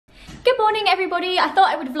morning everybody. I thought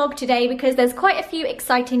I would vlog today because there's quite a few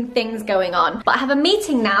exciting things going on. But I have a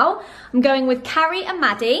meeting now. I'm going with Carrie and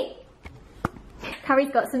Maddie. Carrie's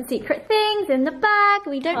got some secret things in the bag.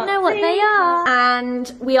 We don't know what they are. And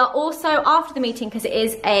we are also, after the meeting, because it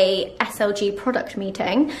is a SLG product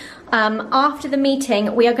meeting, after the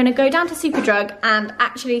meeting we are going to go down to Superdrug and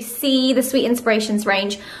actually see the Sweet Inspirations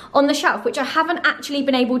range on the shelf, which I haven't actually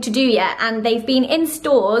been able to do yet, and they've been in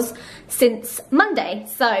stores since Monday.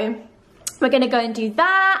 So we're going to go and do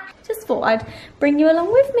that. Just thought I'd bring you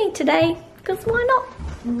along with me today, because why not?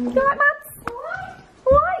 You alright, Mads?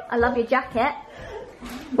 Alright? I love your jacket.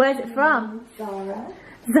 Where's it from? Zara.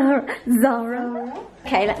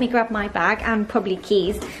 Okay, let me grab my bag and probably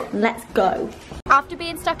keys. Let's go. After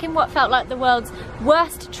being stuck in what felt like the world's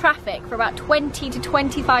worst traffic for about 20 to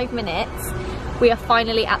 25 minutes, we are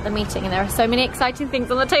finally at the meeting, and there are so many exciting things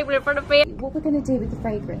on the table in front of me. What we're going to do with the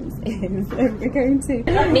fragrance is we're going to...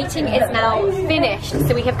 The meeting is now finished,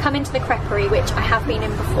 so we have come into the creperie, which I have been in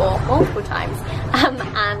before multiple times,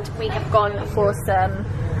 and we have gone for some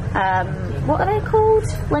what are they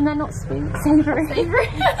called when they're not sweet? Savoury.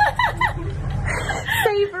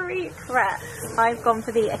 Savoury crepes. I've gone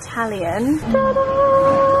for the Italian.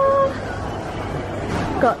 Ta-da!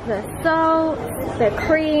 Got the salt, the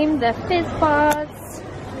cream, the fizz bars,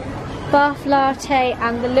 bath latte,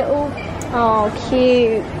 and the little, oh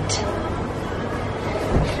cute.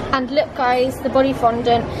 And look guys, the body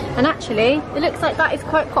fondant, and actually it looks like that is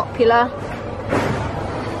quite popular.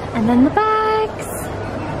 And then the bags.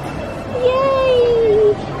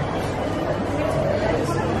 Yay!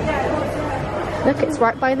 Look, it's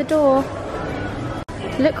right by the door.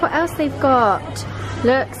 Look what else they've got.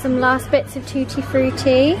 Look, some last bits of Tutti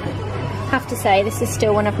Frutti. Have to say, this is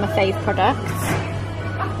still one of my fave products.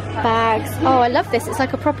 Bags. Oh, I love this. It's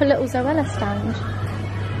like a proper little Zoella stand.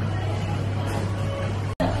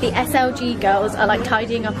 The SLG girls are like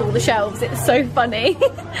tidying up all the shelves. It's so funny.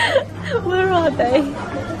 Where are they?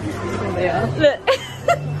 There they are. Look.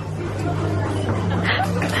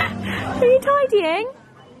 Are you tidying?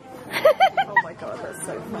 Oh my god, that's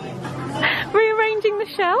so funny. Rearranging the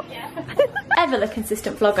shelf? Ever the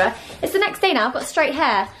consistent vlogger. It's the next day now, I've got straight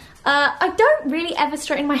hair. I don't really ever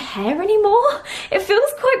straighten my hair anymore. It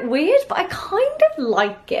feels quite weird, but I kind of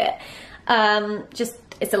like it. Just,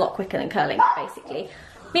 it's a lot quicker than curling, basically.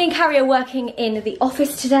 Me and Carrie are working in the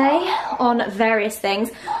office today on various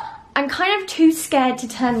things. I'm kind of too scared to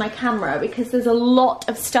turn my camera because there's a lot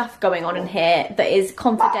of stuff going on in here that is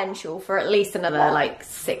confidential for at least another like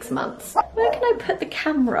 6 months. Where can I put the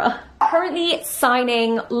camera? Currently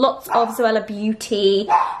signing lots of Zoella Beauty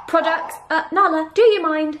products. Nala, do you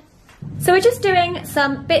mind? So we're just doing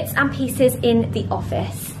some bits and pieces in the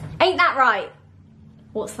office. Ain't that right?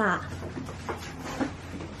 What's that?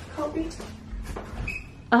 Coffee.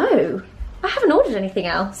 Oh, I haven't ordered anything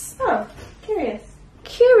else. Oh, curious.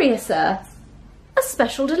 Curiouser. A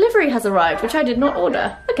special delivery has arrived, which I did not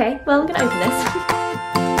order. Okay, well, I'm gonna open this.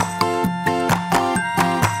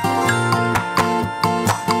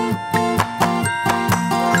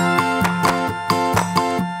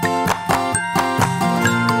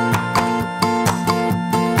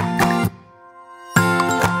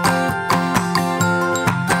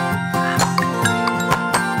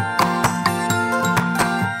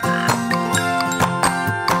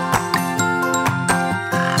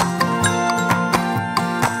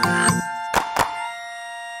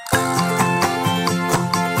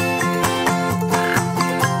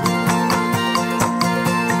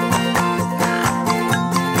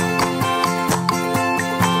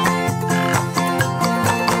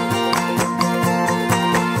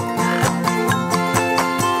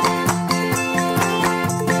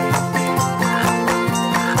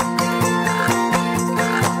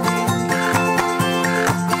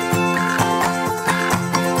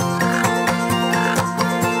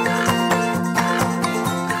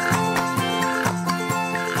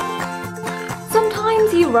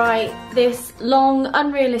 Write this long,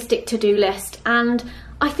 unrealistic to-do list, and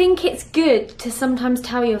I think it's good to sometimes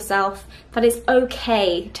tell yourself that it's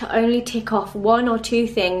okay to only tick off 1 or 2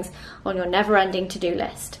 things on your never-ending to-do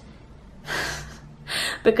list.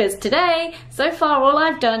 Because today, so far, all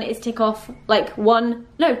I've done is tick off like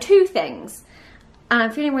 2 things, and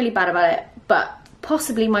I'm feeling really bad about it, but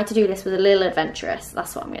possibly my to-do list was a little adventurous.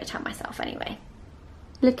 That's what I'm going to tell myself anyway.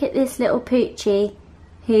 Look at this little poochie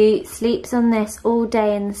who sleeps on this all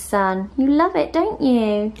day in the sun. You love it, don't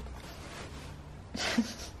you?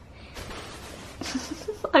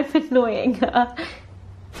 I'm annoying her.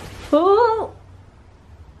 Oh.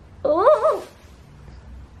 Oh.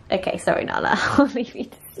 Okay, sorry Nala, I'll leave you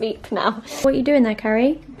to sleep now. What are you doing there,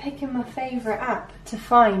 Carrie? I'm picking my favourite app to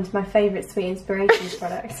find my favourite sweet inspirations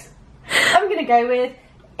products. I'm gonna go with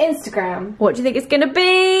Instagram. What do you think it's gonna be?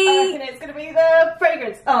 I reckon it's gonna be the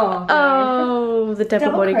fragrance. Oh, oh, the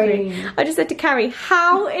double body cream. I just said to Carrie,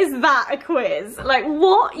 how is that a quiz? Like,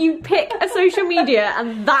 what? You pick a social media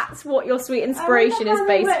and that's what your sweet inspiration is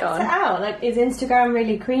based on. It out. Like, is Instagram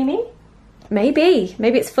really creamy? Maybe.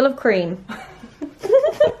 Maybe it's full of cream.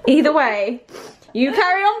 Either way, you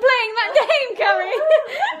carry on playing that game,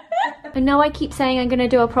 Carrie. I know I keep saying I'm gonna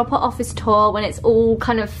do a proper office tour when it's all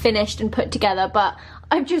kind of finished and put together, but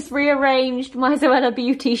I've just rearranged my Zoella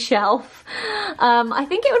Beauty shelf. I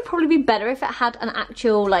think it would probably be better if it had an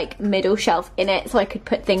actual like middle shelf in it so I could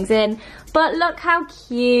put things in. But look how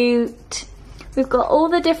cute. We've got all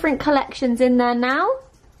the different collections in there now.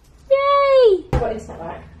 Yay! What is that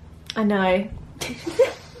like? I know.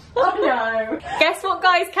 Oh no! Guess what,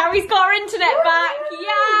 guys? Carrie's got our internet back.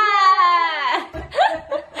 Yeah!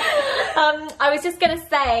 I was just gonna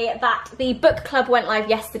say that the book club went live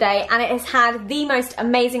yesterday and it has had the most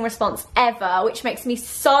amazing response ever, which makes me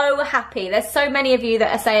so happy. There's so many of you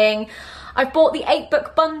that are saying, I've bought the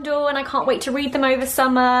 8-book bundle and I can't wait to read them over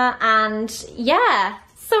summer, and yeah.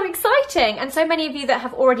 So exciting, and so many of you that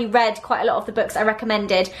have already read quite a lot of the books I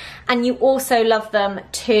recommended, and you also love them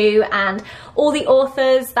too. And all the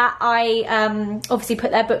authors that I obviously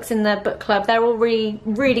put their books in the book club, they're all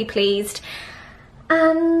really pleased,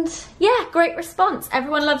 and yeah, great response.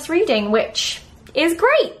 Everyone loves reading, which is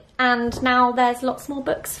great. And now there's lots more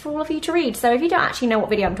books for all of you to read. So if you don't actually know what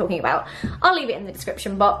video I'm talking about, I'll leave it in the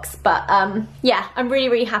description box. But yeah, I'm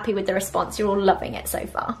really happy with the response. You're all loving it so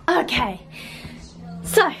far. Okay.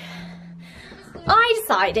 So, I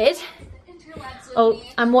decided, oh,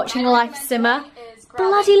 I'm watching Life Simmer,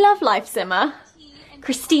 bloody love Life Simmer,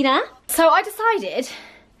 Christina. So I decided,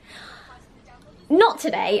 not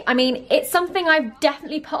today, I mean, it's something I've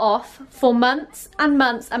definitely put off for months and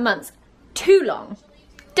months and months, too long,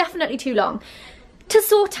 definitely too long, to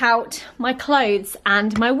sort out my clothes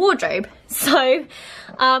and my wardrobe. So,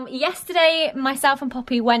 yesterday, myself and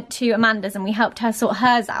Poppy went to Amanda's and we helped her sort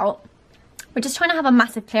hers out. We're just trying to have a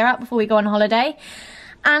massive clear out before we go on holiday.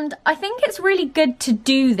 And I think it's really good to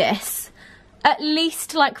do this at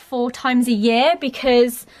least like 4 times a year,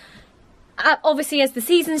 because obviously as the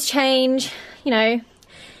seasons change, you know,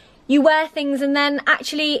 you wear things and then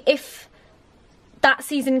actually if that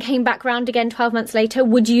season came back round again 12 months later,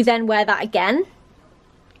 would you then wear that again?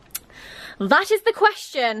 That is the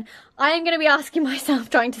question I am going to be asking myself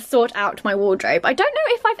trying to sort out my wardrobe. I don't know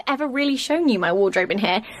if I've ever really shown you my wardrobe in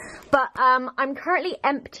here, but I'm currently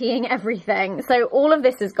emptying everything. So all of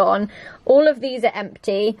this is gone. All of these are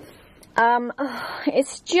empty.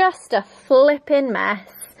 It's just a flipping mess.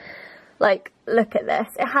 Like, look at this.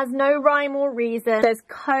 It has no rhyme or reason. There's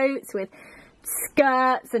coats with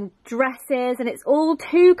skirts and dresses and it's all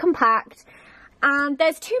too compact. And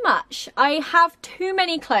there's too much. I have too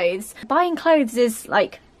many clothes. Buying clothes is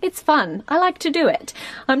like, it's fun. I like to do it.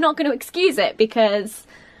 I'm not going to excuse it because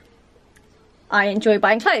I enjoy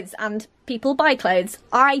buying clothes and people buy clothes.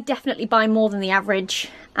 I definitely buy more than the average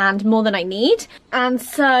and more than I need. And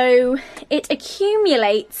so it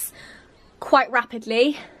accumulates quite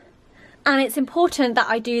rapidly. And it's important that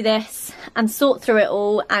I do this and sort through it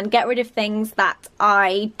all and get rid of things that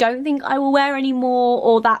I don't think I will wear anymore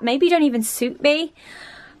or that maybe don't even suit me,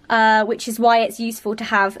 which is why it's useful to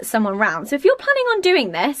have someone around. So if you're planning on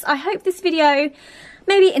doing this, I hope this video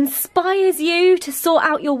maybe inspires you to sort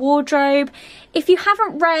out your wardrobe. If you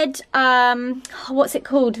haven't read, what's it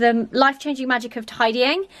called? The Life-Changing Magic of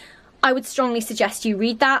Tidying, I would strongly suggest you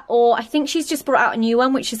read that, or I think she's just brought out a new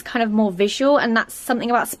one which is kind of more visual, and that's something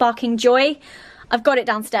about sparking joy. I've got it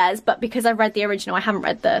downstairs, but because I've read the original, I haven't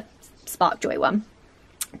read the Spark Joy one.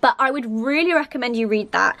 But I would really recommend you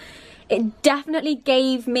read that. It definitely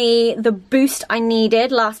gave me the boost I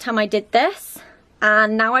needed last time I did this,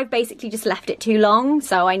 and now I've basically just left it too long,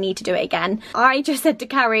 so I need to do it again. I just said to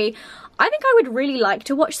Carrie, I think I would really like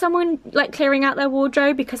to watch someone like clearing out their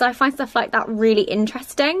wardrobe because I find stuff like that really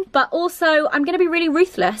interesting. But also I'm going to be really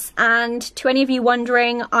ruthless, and to any of you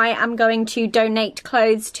wondering, I am going to donate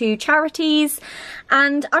clothes to charities,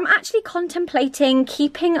 and I'm actually contemplating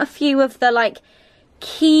keeping a few of the like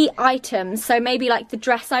key items, so maybe like the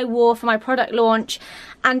dress I wore for my product launch,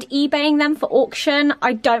 and eBaying them for auction.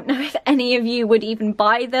 I don't know if any of you would even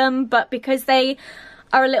buy them, but because they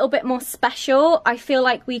are a little bit more special, I feel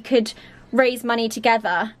like we could raise money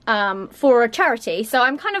together for a charity. So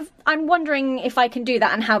I'm wondering if I can do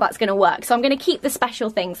that and how that's going to work. So I'm going to keep the special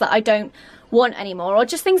things that I don't want anymore, or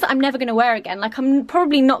just things that I'm never going to wear again. Like I'm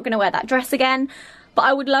probably not going to wear that dress again. but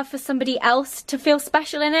I would love for somebody else to feel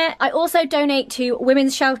special in it. I also donate to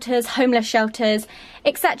women's shelters, homeless shelters,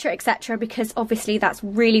 etc, etc, because obviously that's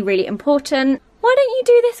really, really important. Why don't you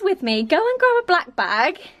do this with me? Go and grab a black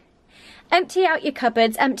bag, empty out your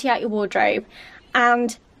cupboards, empty out your wardrobe,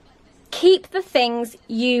 and keep the things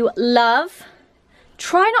you love.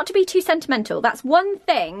 Try not to be too sentimental. That's one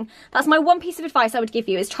thing, that's my one piece of advice I would give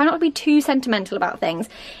you, is try not to be too sentimental about things.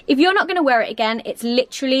 If you're not going to wear it again, it's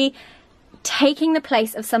literally taking the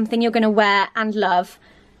place of something you're going to wear and love,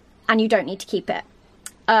 and you don't need to keep it.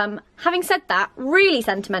 Having said that, really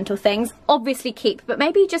sentimental things, obviously keep, but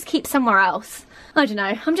maybe just keep somewhere else. I don't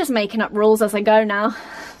know, I'm just making up rules as I go now.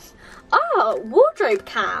 Oh, wardrobe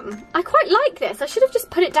cam. I quite like this. I should have just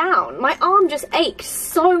put it down. My arm just ached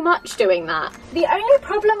so much doing that. The only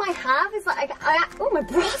problem I have is that oh, my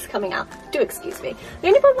bra's coming out. Do excuse me. The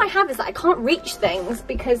only problem I have is that I can't reach things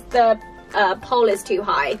because the pole is too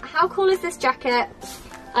high. How cool is this jacket?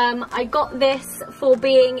 I got this for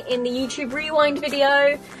being in the YouTube Rewind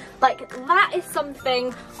video. Like, that is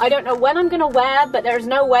something I don't know when I'm gonna wear, but there's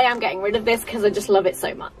no way I'm getting rid of this because I just love it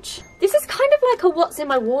so much. This is kind of like a what's in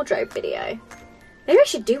my wardrobe video. Maybe I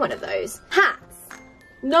should do one of those. Hats.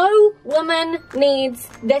 No woman needs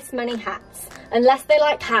this many hats unless they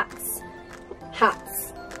like hats.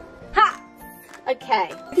 Hats. Hats!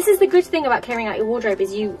 Okay. This is the good thing about clearing out your wardrobe,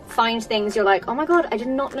 is you find things you're like, oh my god, I did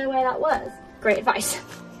not know where that was. Great advice.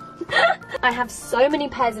 I have so many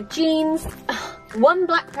pairs of jeans. One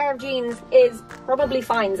black pair of jeans is probably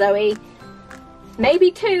fine, Zoe.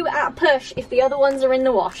 Maybe two at a push if the other ones are in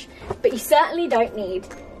the wash. But you certainly don't need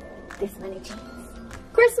this many jeans.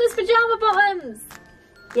 Christmas pyjama bottoms!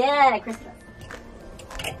 Yeah, Christmas.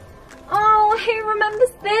 Oh, who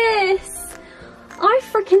remembers this? I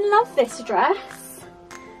freaking love this dress.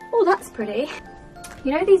 Oh, that's pretty.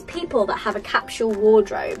 You know these people that have a capsule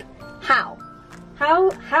wardrobe?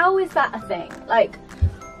 How is that a thing? Like,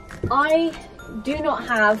 I do not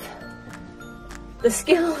have the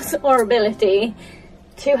skills or ability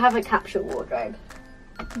to have a capsule wardrobe.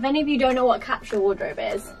 If any of you don't know what a capsule wardrobe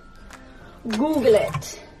is, Google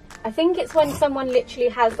it. I think it's when someone literally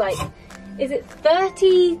has, like, is it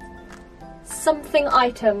 30 something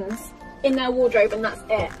items in their wardrobe and that's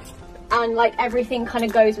it, and like everything kind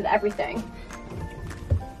of goes with everything.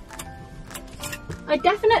 I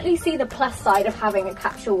definitely see the plus side of having a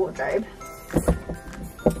capsule wardrobe,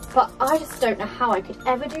 but I just don't know how I could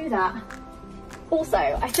ever do that. Also,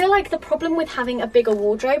 I feel like the problem with having a bigger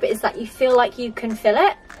wardrobe is that you feel like you can fill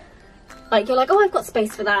it. Like, you're like, oh, I've got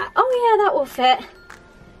space for that. Oh yeah, that will fit.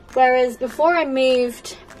 Whereas before I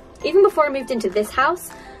moved, even before I moved into this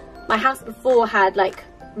house, my house before had like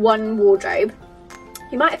one wardrobe.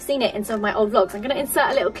 You might have seen it in some of my old vlogs. I'm gonna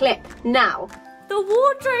insert a little clip now. The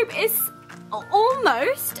wardrobe is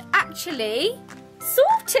almost actually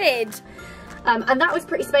sorted. And that was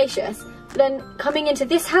pretty spacious. But then coming into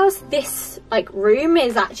this house, this like room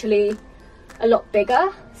is actually a lot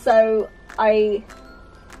bigger. So I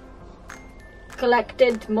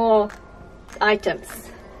collected more items.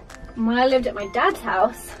 When I lived at my dad's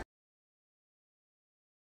house,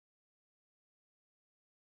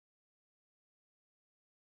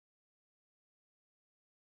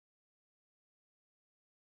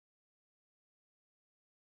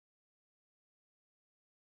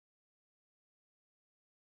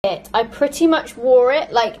 I pretty much wore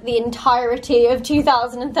it like the entirety of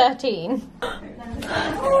 2013.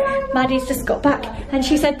 Maddie's just got back and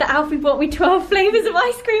she said that Alfie bought me 12 flavours of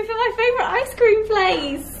ice cream for my favourite ice cream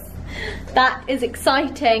place. That is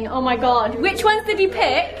exciting. Oh my god. Which ones did you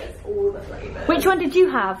pick? All the flavours. Which one did you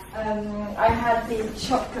have? I had the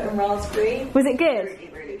chocolate and raspberry. Was it good? Really,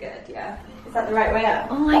 really good, yeah. Is that the right way up?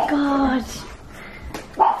 Oh my god.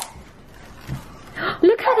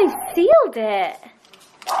 Look how they sealed it.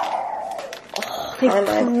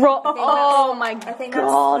 Oh my god. I think that's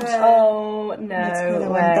oh no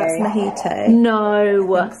way. That's mojito.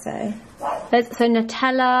 No. I think so. So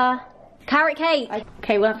Nutella, carrot cake.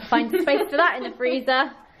 Okay, we'll have to find space for that in the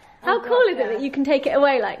freezer. How cool is it that you can take it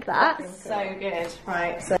away like that? That's so good.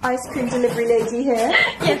 Right, so ice cream delivery lady here.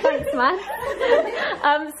 Yeah, thanks man.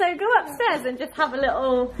 So go upstairs and just have a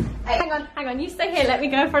little... Hang on, you stay here, let me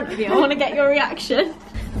go in front of you. I want to get your reaction.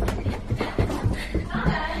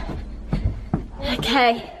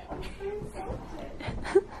 Okay.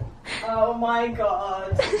 Oh my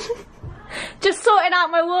god. Just sorting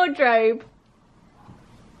out my wardrobe.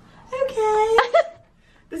 Okay.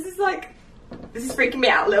 This is freaking me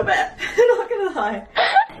out a little bit. I'm not gonna lie.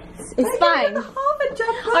 It's fine. Half a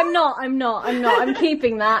jumper. I'm not. I'm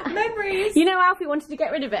keeping that. Memories. You know, Alfie wanted to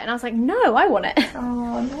get rid of it and I was like, no, I want it.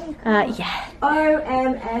 Oh no. Yeah.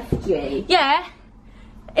 OMFG. Yeah.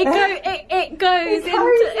 It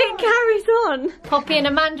carries on. Poppy and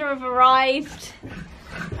Amanda have arrived.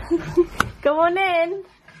 Go on in.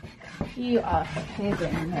 You are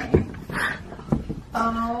kidding me.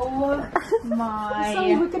 Oh my. So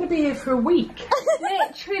we're going to be here for a week.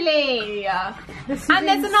 Literally. And there's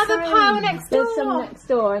insane. another pile next door. There's some next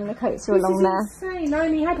door and the coats are along there. Insane. I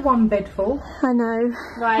only had one bed full. I know.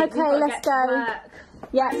 Right, okay, let's go.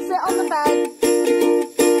 Yeah, sit on the bed.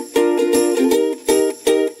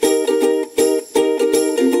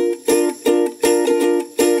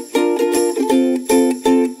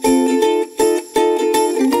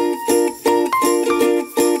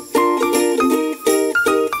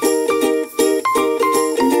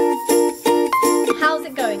 How's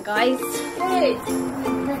it going, guys? Good.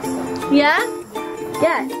 Yeah?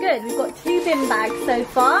 Yeah, it's good. We've got 2 bin bags so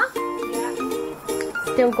far.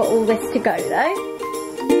 Yeah. Still got all this to go though.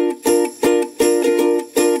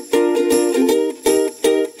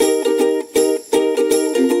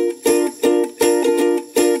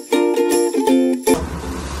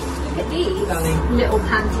 Look at these little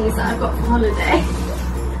panties that I've got for holiday.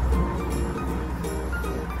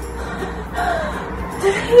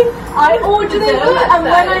 I ordered them and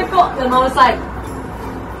when I got them I was like,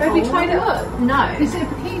 Have you tried it up? no. Is it a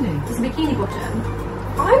bikini? It's a bikini bottom.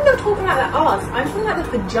 I'm not talking about the arse. I'm talking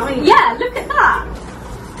about the vagina. Yeah, look at that.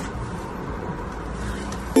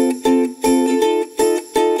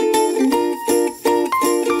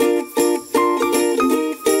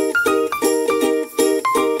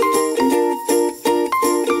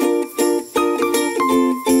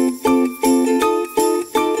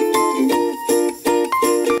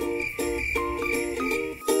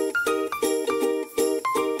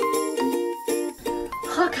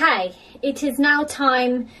 Okay, it is now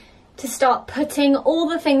time to start putting all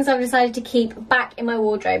the things I've decided to keep back in my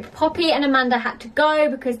wardrobe. Poppy and Amanda had to go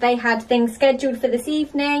because they had things scheduled for this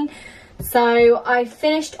evening. So I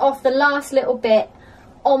finished off the last little bit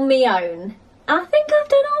on my own. I think I've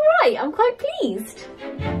done all right. I'm quite pleased.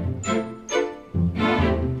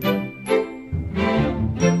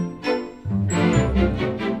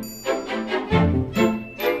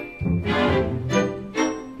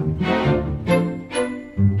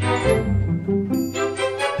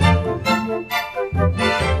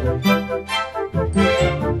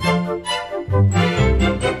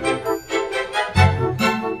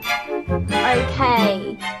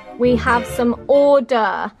 Okay, we have some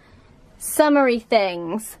order, summery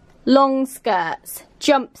things, long skirts,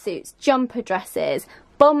 jumpsuits, jumper dresses,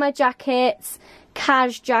 bomber jackets,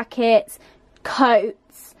 cash jackets,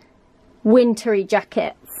 coats, wintry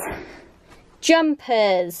jackets,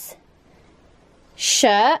 jumpers,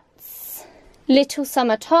 shirts, little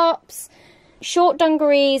summer tops, short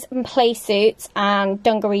dungarees and play suits and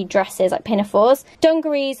dungaree dresses like pinafores,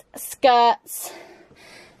 dungarees, skirts,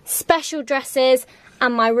 special dresses,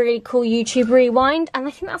 and my really cool YouTube rewind. And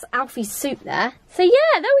I think that's Alfie's suit there. So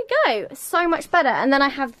yeah, there we go. So much better. And then I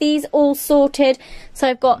have these all sorted. So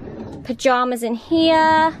I've got pajamas in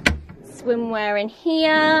here, swimwear in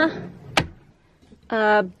here.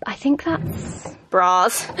 I think that's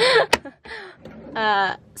bras.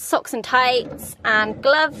 Socks and tights and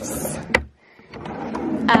gloves.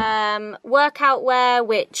 Workout wear,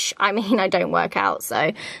 which I mean I don't work out,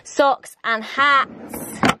 so socks and hats.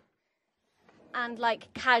 And like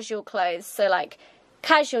casual clothes, so like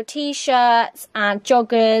casual t-shirts and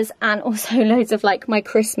joggers, and also loads of like my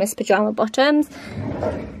Christmas pajama bottoms.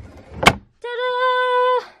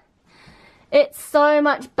 Ta-da! It's so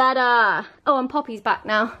much better. Oh, and Poppy's back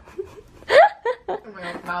now. Oh my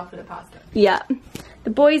god, mouth for the pasta. Yeah, the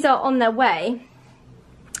boys are on their way,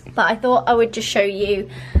 but I thought I would just show you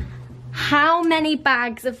how many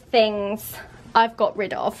bags of things I've got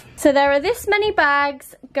rid of. So there are this many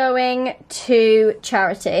bags going to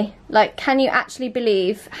charity. Like, can you actually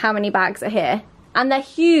believe how many bags are here? And they're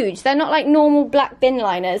huge. They're not like normal black bin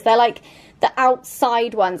liners. They're like the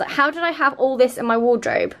outside ones. Like, how did I have all this in my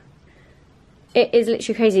wardrobe? It is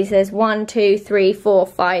literally crazy. So there's 1, 2, 3, 4,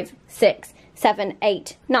 5, 6, 7,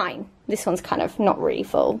 8, 9. This one's kind of not really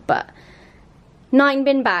full, but 9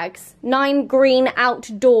 bin bags. 9 green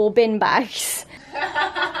outdoor bin bags.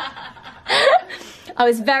 I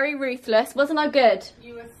was very ruthless. Wasn't I good?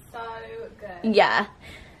 You were so good. Yeah.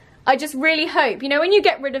 I just really hope, you know, when you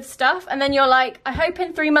get rid of stuff and then you're like, I hope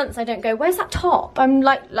in 3 months I don't go, where's that top? I'm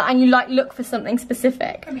like, and you like look for something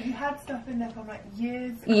specific. I mean, you had stuff in there from like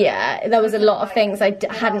years ago. Yeah, there was a lot of things I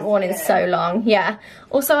hadn't worn in so long. Yeah.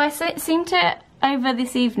 Also, I seem to, over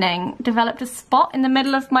this evening, developed a spot in the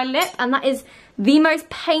middle of my lip, and that is the most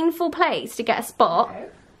painful place to get a spot. Okay.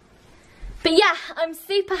 But yeah, I'm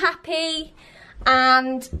super happy.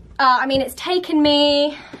 And I mean, it's taken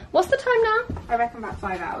me, what's the time now? I reckon about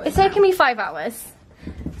 5 hours. It's taken me 5 hours.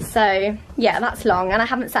 So yeah, that's long, and I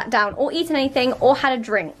haven't sat down or eaten anything or had a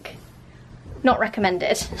drink. Not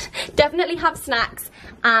recommended. Definitely have snacks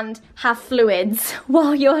and have fluids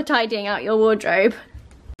while you're tidying out your wardrobe.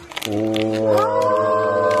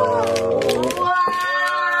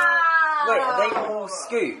 Wait, are they all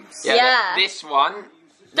scoops? Yeah. This one.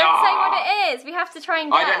 Don't say what it is. We have to try and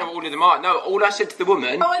guess. I don't know what all of them are. No, all I said to the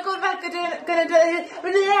woman. Oh my god, we're gonna do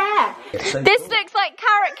it. This looks like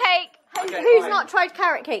carrot cake. Who's not tried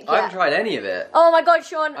carrot cake I yet? haven't tried any of it. Oh my god,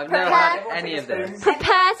 Sean. I've never had any of this.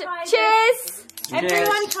 Prepare to... Cheers.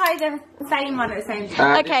 Everyone try the same one at the same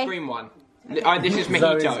time. Okay. This green one. This is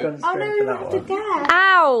mojito. Oh no, you have to guess.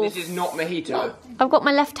 Ow. This is not mojito. I've got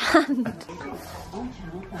my left hand.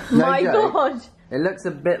 No My joke. god. It looks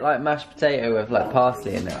a bit like mashed potato with like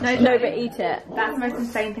parsley in it. No, but eat it. That's the most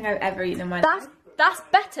insane thing I've ever eaten in my life. That's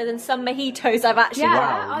better than some mojitos I've actually Yeah,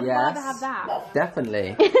 had. Wow, I'd yes. rather have that.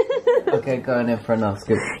 Definitely. Okay, going in for another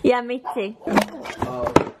scoop. Yeah, me too.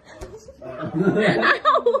 Oh.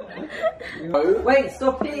 Ow. Wait,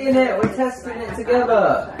 stop eating it. We're testing it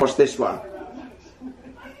together. What's this one?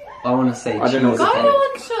 I want to say I don't know cheesecake. what Go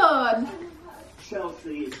on, Sean.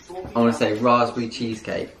 I want to say raspberry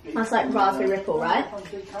cheesecake. That's like raspberry ripple, right?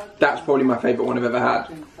 That's probably my favourite one I've ever had.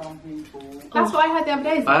 That's what I had the other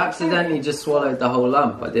day. I accidentally just swallowed the whole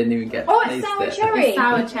lump. I didn't even get to Oh, taste it's sour it. cherry. It's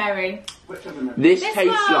sour cherry. This This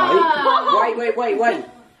tastes one. like. Wait.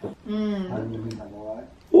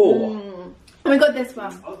 Oh. Oh my god, this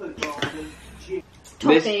one.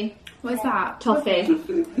 This. What's that? Toffee.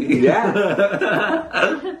 Yeah.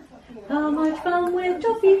 How much fun with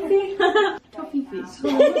toffee? Toffee feet.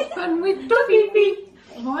 Fun with toffee feet.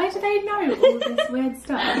 Why do they know all this weird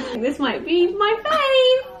stuff? This might be my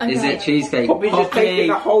fave. Okay. Is it cheesecake? Poppy's just taking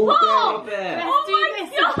the whole thing. Stop it.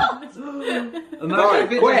 Let's do this. Imagine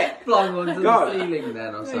if it quick. just flung onto Go. the ceiling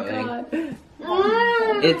then or something. God.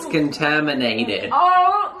 It's contaminated.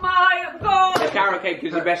 Oh my god. The carrot cake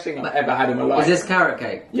is the best thing I've ever had in my life. Is this carrot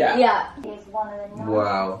cake? Yeah. Yeah.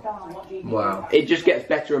 Wow. Wow. It just gets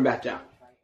better and better.